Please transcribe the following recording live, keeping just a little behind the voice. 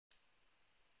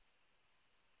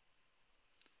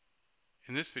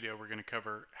In this video, we're going to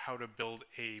cover how to build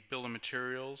a bill of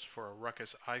materials for a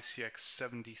Ruckus ICX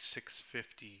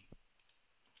 7650.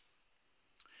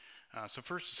 So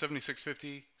first, the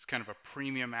 7650 is kind of a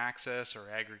premium access or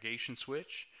aggregation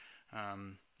switch.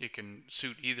 It can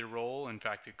suit either role. In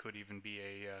fact, it could even be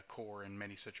a core in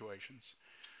many situations.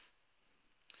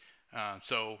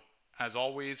 So as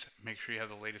always, make sure you have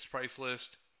the latest price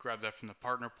list. Grab that from the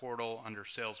partner portal under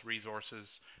sales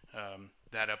resources.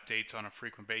 That updates on a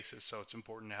frequent basis, so it's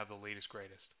important to have the latest,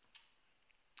 greatest.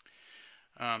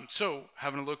 So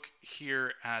having a look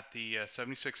here at the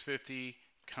 7650,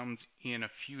 comes in a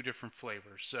few different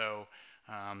flavors. So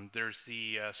there's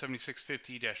the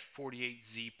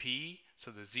 7650-48ZP,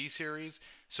 so the Z series.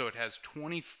 So it has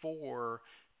 24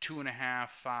 2.5,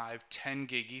 5, 10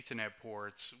 gig Ethernet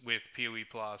ports with PoE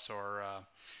Plus or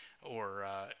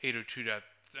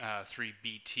 802.3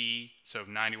 BT, so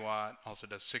 90 watt, also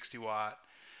does 60 watt.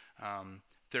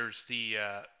 There's the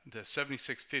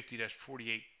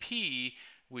 7650-48P,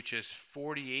 which is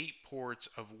 48 ports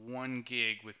of 1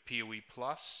 gig with PoE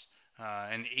Plus,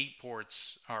 and 8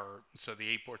 ports are, so the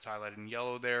 8 ports highlighted in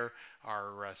yellow there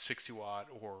are 60 watt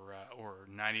or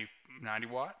 90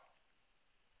 watt.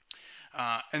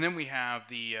 And then we have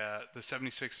the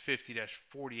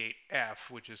 7650-48F,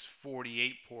 which is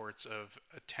 48 ports of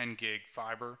a 10 gig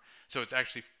fiber. So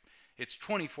it's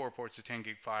 24 ports of 10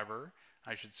 gig fiber,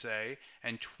 I should say,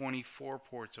 and 24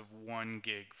 ports of 1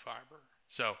 gig fiber.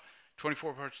 So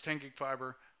 24 ports of 10 gig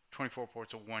fiber, 24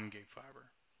 ports of 1 gig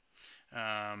fiber.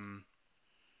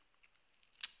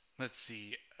 Let's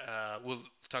see. We'll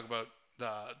talk about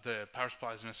the power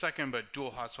supplies in a second, but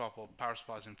dual hot swappable power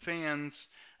supplies and fans.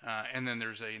 And then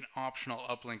there's an optional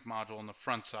uplink module on the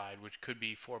front side, which could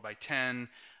be 4x10,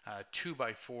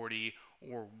 2x40,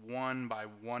 or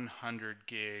 1x100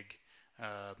 gig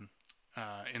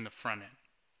in the front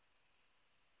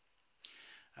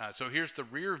end. So here's the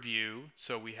rear view.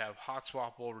 So we have hot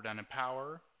swappable redundant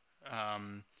power,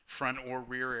 front or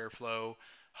rear airflow,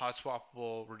 hot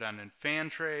swappable redundant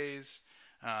fan trays,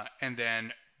 and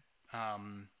then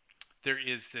there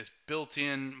is this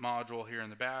built-in module here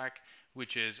in the back,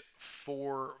 which is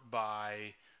 4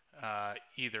 by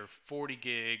either 40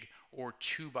 gig or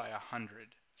 2 by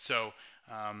 100. So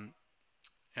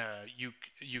you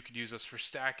could use this for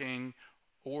stacking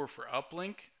or for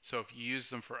uplink. So if you use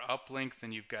them for uplink,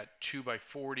 then you've got 2 by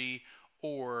 40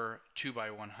 or 2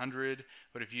 by 100.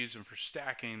 But if you use them for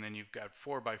stacking, then you've got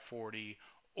 4 by 40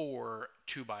 or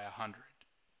 2 by 100.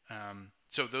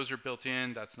 So those are built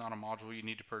in. That's not a module you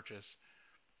need to purchase.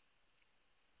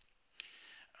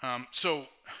 So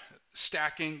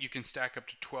stacking, you can stack up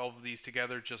to 12 of these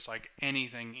together, just like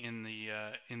anything in the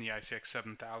ICX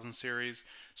 7000 series.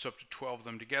 So up to 12 of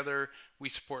them together. We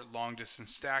support long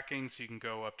distance stacking, so you can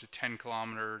go up to 10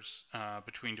 kilometers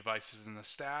between devices in the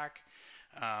stack.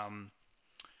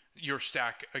 Your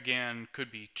stack, again,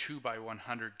 could be 2 by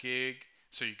 100 gig.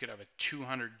 So you could have a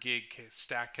 200 gig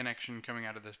stack connection coming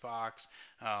out of this box,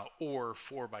 or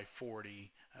 4 by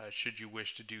 40 should you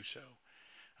wish to do so.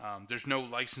 There's no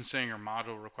licensing or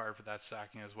module required for that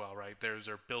stacking as well, right? Those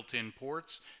are built-in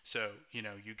ports, so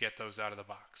you get those out of the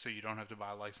box, so you don't have to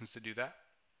buy a license to do that.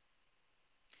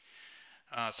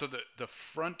 So the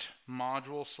front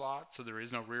module slot, so there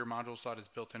is no rear module slot, is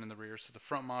built in the rear. So the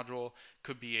front module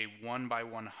could be a 1 by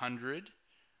 100,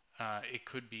 it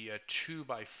could be a 2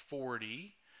 by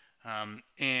 40,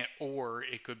 or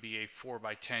it could be a 4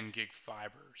 by 10 gig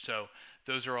fiber. So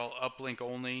those are all uplink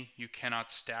only. You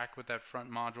cannot stack with that front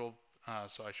module,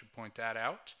 so I should point that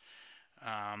out.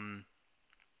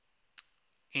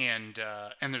 And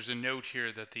there's a note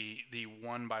here that the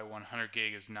 1 by 100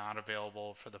 gig is not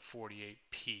available for the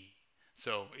 48P.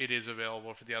 So it is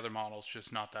available for the other models,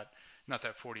 just not that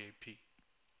 48P.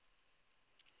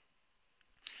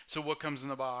 So what comes in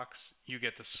the box? You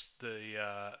get the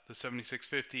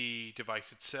 7650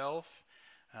 device itself.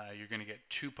 You're going to get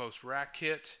 2-post rack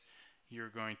kit. You're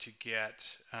going to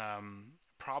get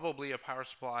probably a power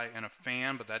supply and a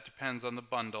fan, but that depends on the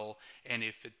bundle. And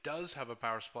if it does have a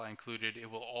power supply included, it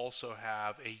will also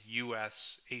have a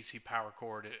US AC power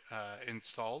cord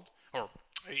installed, or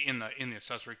in the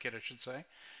accessory kit, I should say.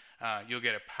 You'll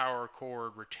get a power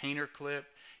cord retainer clip.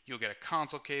 You'll get a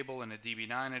console cable and a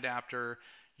DB9 adapter.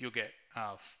 You'll get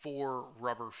 4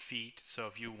 rubber feet, so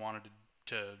if you wanted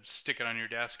to stick it on your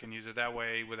desk and use it that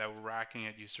way without racking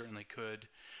it, you certainly could.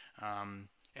 And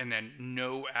then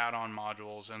no add-on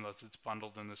modules unless it's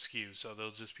bundled in the SKU, so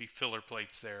they'll just be filler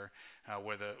plates there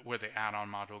where the add-on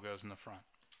module goes in the front.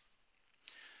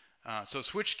 So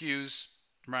switch SKUs,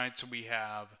 right? So we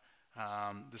have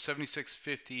the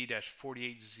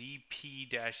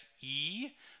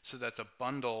 7650-48ZP-E, so that's a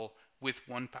bundle with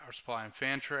one power supply and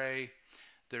fan tray.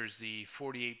 There's the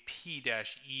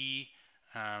 48P-E,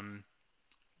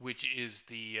 which is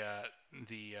the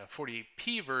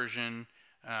 48P version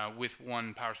with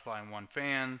one power supply and one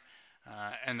fan,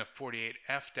 and the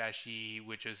 48F-E,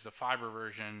 which is the fiber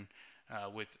version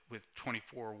with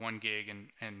 24 1 gig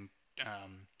and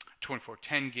 24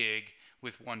 10 gig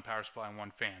with one power supply and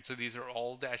one fan. So these are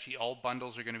all -E. All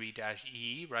bundles are going to be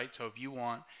 -E, right? So if you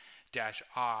want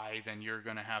 -I, then you're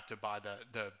going to have to buy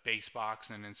the base box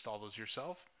and install those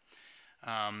yourself.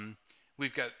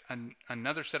 We've got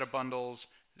another set of bundles.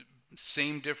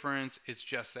 Same difference, it's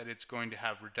just that it's going to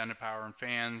have redundant power and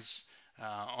fans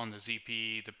on the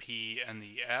ZP, the P, and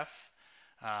the F.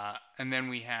 And then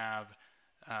we have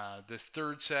this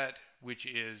third set, which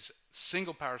is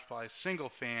single power supply, single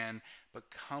fan, but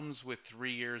comes with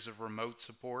 3 years of remote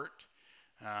support.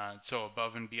 So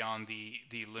above and beyond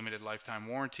the limited lifetime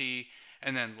warranty.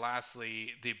 And then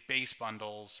lastly, the base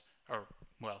bundles, or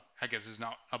well, I guess it's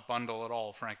not a bundle at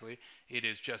all, frankly. It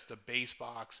is just a base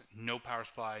box, no power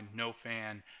supply, no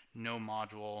fan, no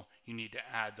module. You need to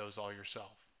add those all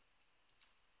yourself.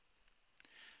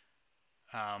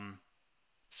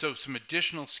 So some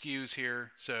additional SKUs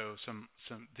here. So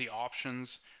the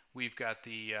options. We've got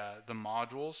the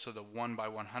modules, so the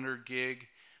 1x100 gig,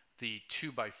 the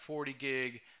 2x40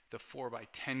 gig, the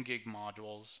 4x10 gig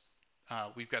modules.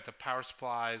 We've got the power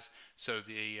supplies, so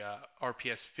the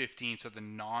RPS 15, so the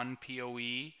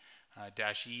non-PoE,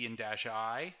 -E and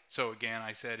 -I. So again,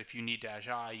 I said if you need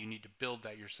 -I, you need to build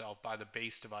that yourself, buy the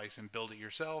base device and build it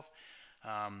yourself.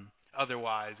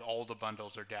 Otherwise, all the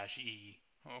bundles are -E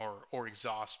or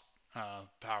exhaust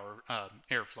power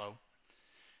airflow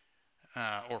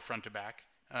or front to back.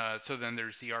 So then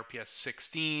there's the RPS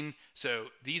 16.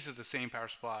 So these are the same power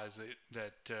supplies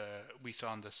that we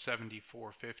saw in the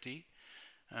 7450.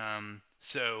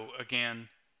 So again,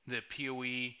 the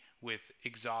PoE with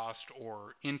exhaust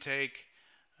or intake,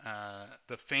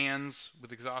 the fans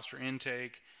with exhaust or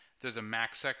intake. There's a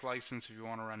MACsec license if you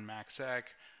want to run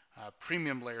MACsec,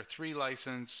 premium layer 3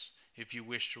 license if you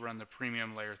wish to run the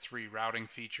premium layer 3 routing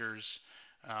features,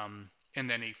 and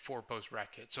then a 4-post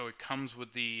rack kit. So it comes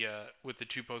with the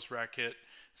 2-post rack kit.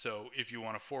 So if you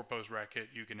want a 4-post rack kit,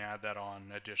 you can add that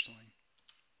on additionally.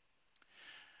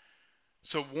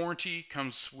 So warranty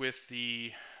comes with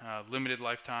the limited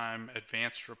lifetime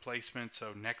advanced replacement,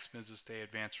 so next business day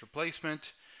advanced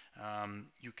replacement.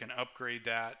 You can upgrade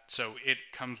that. So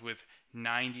it comes with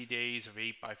 90 days of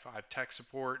 8x5 tech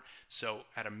support. So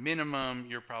at a minimum,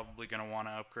 you're probably going to want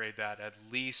to upgrade that at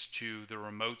least to the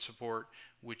remote support,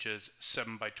 which is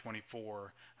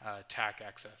 7x24 TAC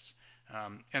access.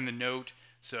 And the note,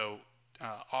 so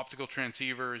optical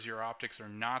transceivers, your optics are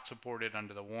not supported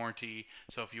under the warranty.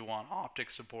 So if you want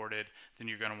optics supported, then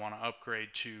you're going to want to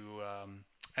upgrade to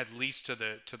at least to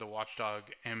the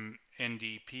Watchdog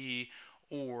NDP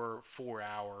or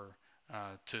 4-hour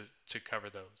to cover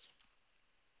those.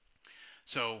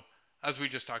 So as we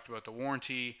just talked about the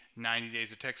warranty, 90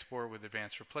 days of tech support with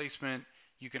advanced replacement.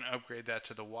 You can upgrade that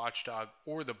to the Watchdog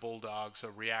or the Bulldog, so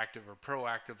reactive or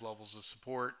proactive levels of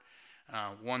support.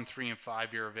 1, 3, and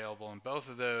 5 year available in both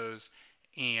of those,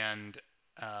 and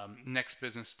next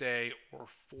business day or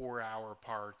 4-hour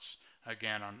parts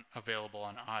again available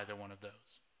on either one of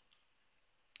those.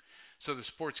 So the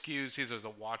sports SKUs, these are the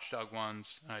Watchdog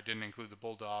ones. I didn't include the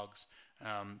Bulldogs,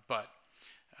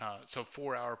 so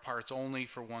 4-hour parts only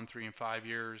for 1, 3, and 5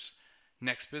 years.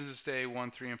 Next business day,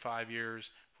 1, 3, and 5 years.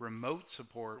 Remote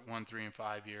support, 1, 3, and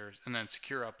 5 years. And then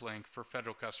secure uplink for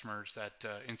federal customers that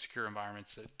in secure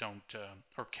environments that don't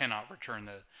or cannot return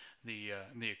the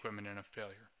equipment in a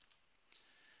failure.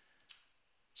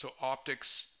 So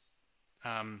optics,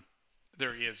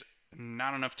 there is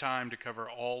not enough time to cover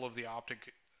all of the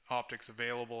optics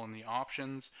available in the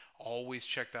options. Always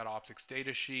check that optics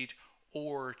data sheet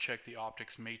or check the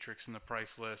optics matrix in the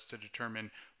price list to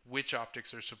determine which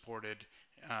optics are supported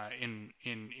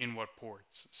in what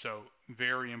ports. So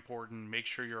very important, make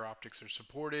sure your optics are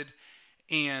supported.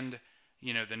 And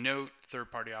the note,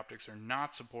 third-party optics are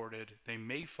not supported. They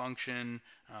may function,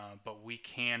 but we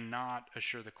cannot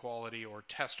assure the quality or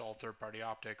test all third-party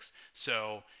optics.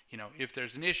 So if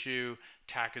there's an issue,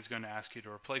 TAC is going to ask you to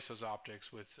replace those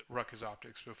optics with Ruckus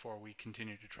optics before we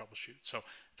continue to troubleshoot. So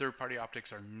third-party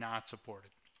optics are not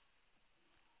supported.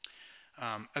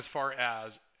 As far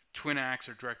as twin axe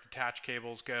or direct attach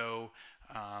cables go,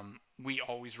 we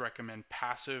always recommend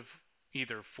passive,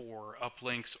 either for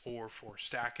uplinks or for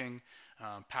stacking.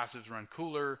 Passives run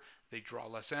cooler, they draw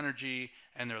less energy,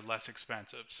 and they're less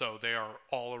expensive. So they are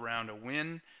all around a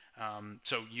win.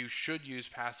 So you should use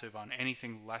passive on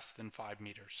anything less than 5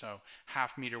 meters. So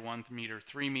half meter, 1 meter,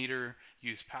 3 meter,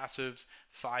 use passives.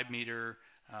 5 meter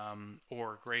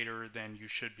or greater, then you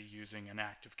should be using an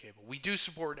active cable. We do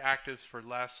support actives for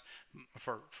less,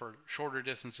 for shorter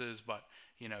distances, but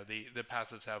you know the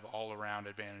passives have all around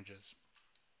advantages.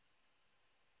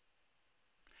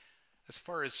 As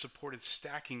far as supported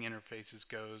stacking interfaces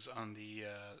goes on the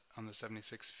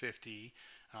 7650,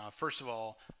 first of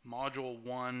all, Module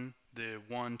 1, the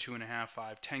 1, 2.5,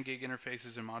 5, 10 gig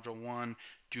interfaces in Module 1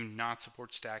 do not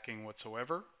support stacking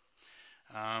whatsoever.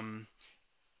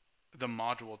 The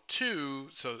Module 2,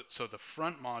 so the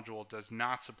front module does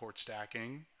not support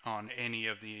stacking on any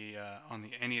of the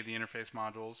interface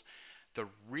modules. The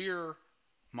rear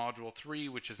Module 3,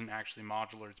 which isn't actually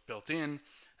modular, it's built in,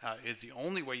 is the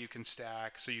only way you can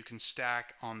stack. So you can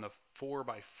stack on the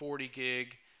 4x40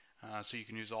 gig, so you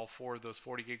can use all 4 of those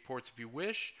 40 gig ports if you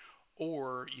wish,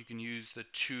 or you can use the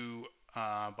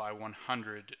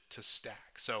 2x100 to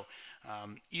stack. So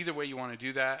either way you want to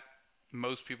do that.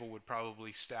 Most people would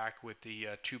probably stack with the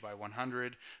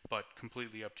 2x100, but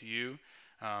completely up to you.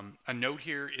 A note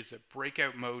here is that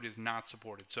breakout mode is not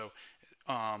supported. So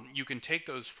you can take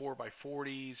those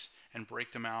 4x40s and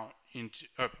break them out into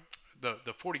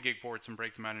the 40 gig ports and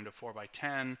break them out into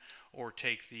 4x10, or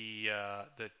take the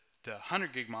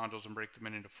 100 gig modules and break them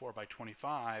into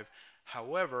 4x25.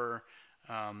 However,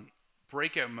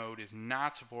 breakout mode is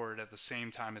not supported at the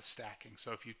same time as stacking.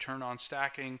 So if you turn on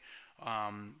stacking,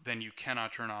 then you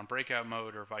cannot turn on breakout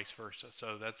mode, or vice versa.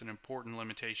 So that's an important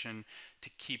limitation to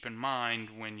keep in mind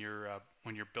when you're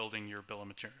building your bill of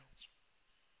materials.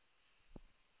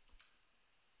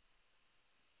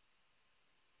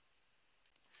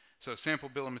 So sample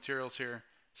bill of materials here.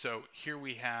 So here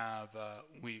we have,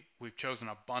 we've chosen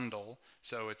a bundle.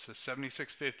 So it's a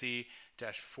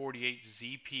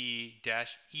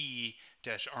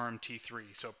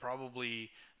 7650-48ZP-E-RMT3. So probably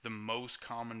the most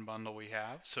common bundle we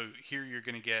have. So here you're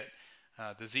going to get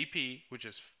the ZP, which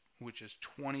is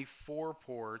 24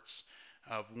 ports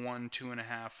of 1,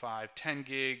 2.5, 5, 10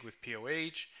 gig with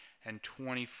POH, and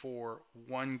 24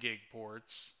 1 gig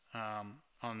ports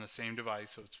on the same device.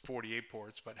 So it's 48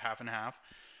 ports, but half and half.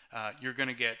 You're going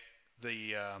to get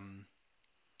the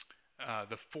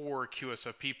 4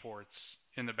 QSFP ports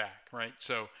in the back, right?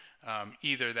 So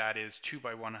either that is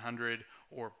 2x100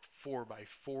 or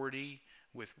 4x40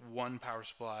 with 1 power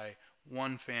supply,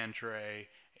 1 fan tray,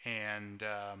 and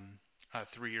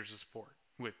 3 years of support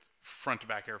with front to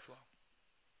back airflow.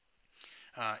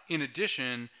 In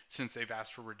addition, since they've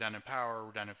asked for redundant power,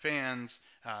 redundant fans,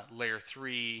 layer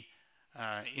 3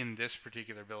 in this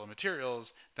particular bill of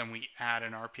materials, then we add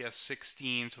an RPS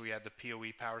 16, so we add the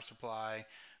PoE power supply.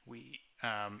 We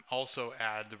also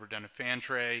add the redundant fan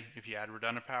tray. If you add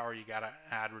redundant power, you got to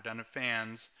add redundant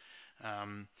fans.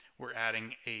 We're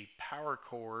adding a power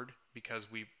cord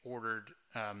because we've ordered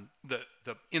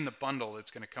in the bundle.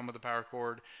 It's going to come with a power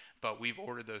cord, but we've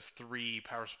ordered those 3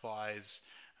 power supplies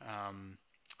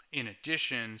in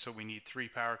addition. So we need 3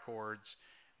 power cords.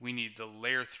 We need the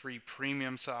layer 3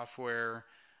 premium software,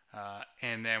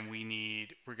 and then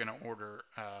we're going to order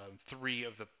 3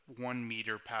 of the 1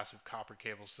 meter passive copper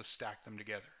cables to stack them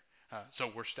together.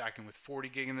 So we're stacking with 40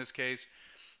 gig in this case.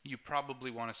 You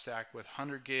probably want to stack with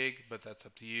 100 gig, but that's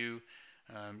up to you.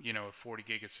 You know, if 40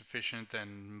 gig is sufficient,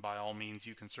 then by all means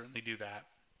you can certainly do that.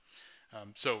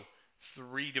 So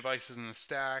 3 devices in the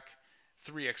stack,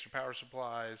 3 extra power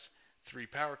supplies, 3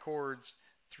 power cords,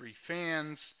 3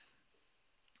 fans,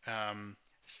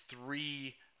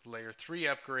 3 layer 3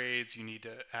 upgrades. You need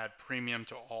to add premium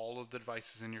to all of the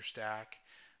devices in your stack,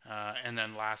 and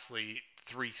then lastly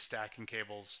 3 stacking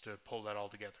cables to pull that all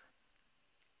together.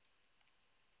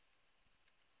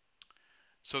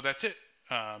 So that's it.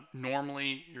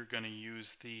 Normally you're going to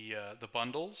use the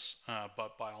bundles,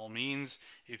 but by all means,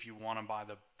 if you want to buy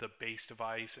the base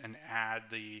device and add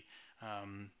the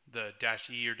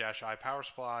 -E or -I power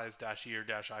supplies, -E or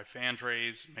 -I fan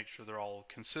trays, make sure they're all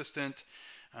consistent.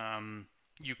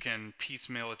 You can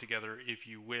piecemeal it together if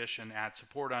you wish and add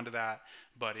support onto that,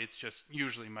 but it's just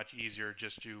usually much easier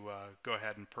just to go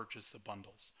ahead and purchase the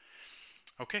bundles.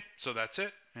 Okay, so that's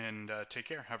it, and take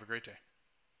care. Have a great day.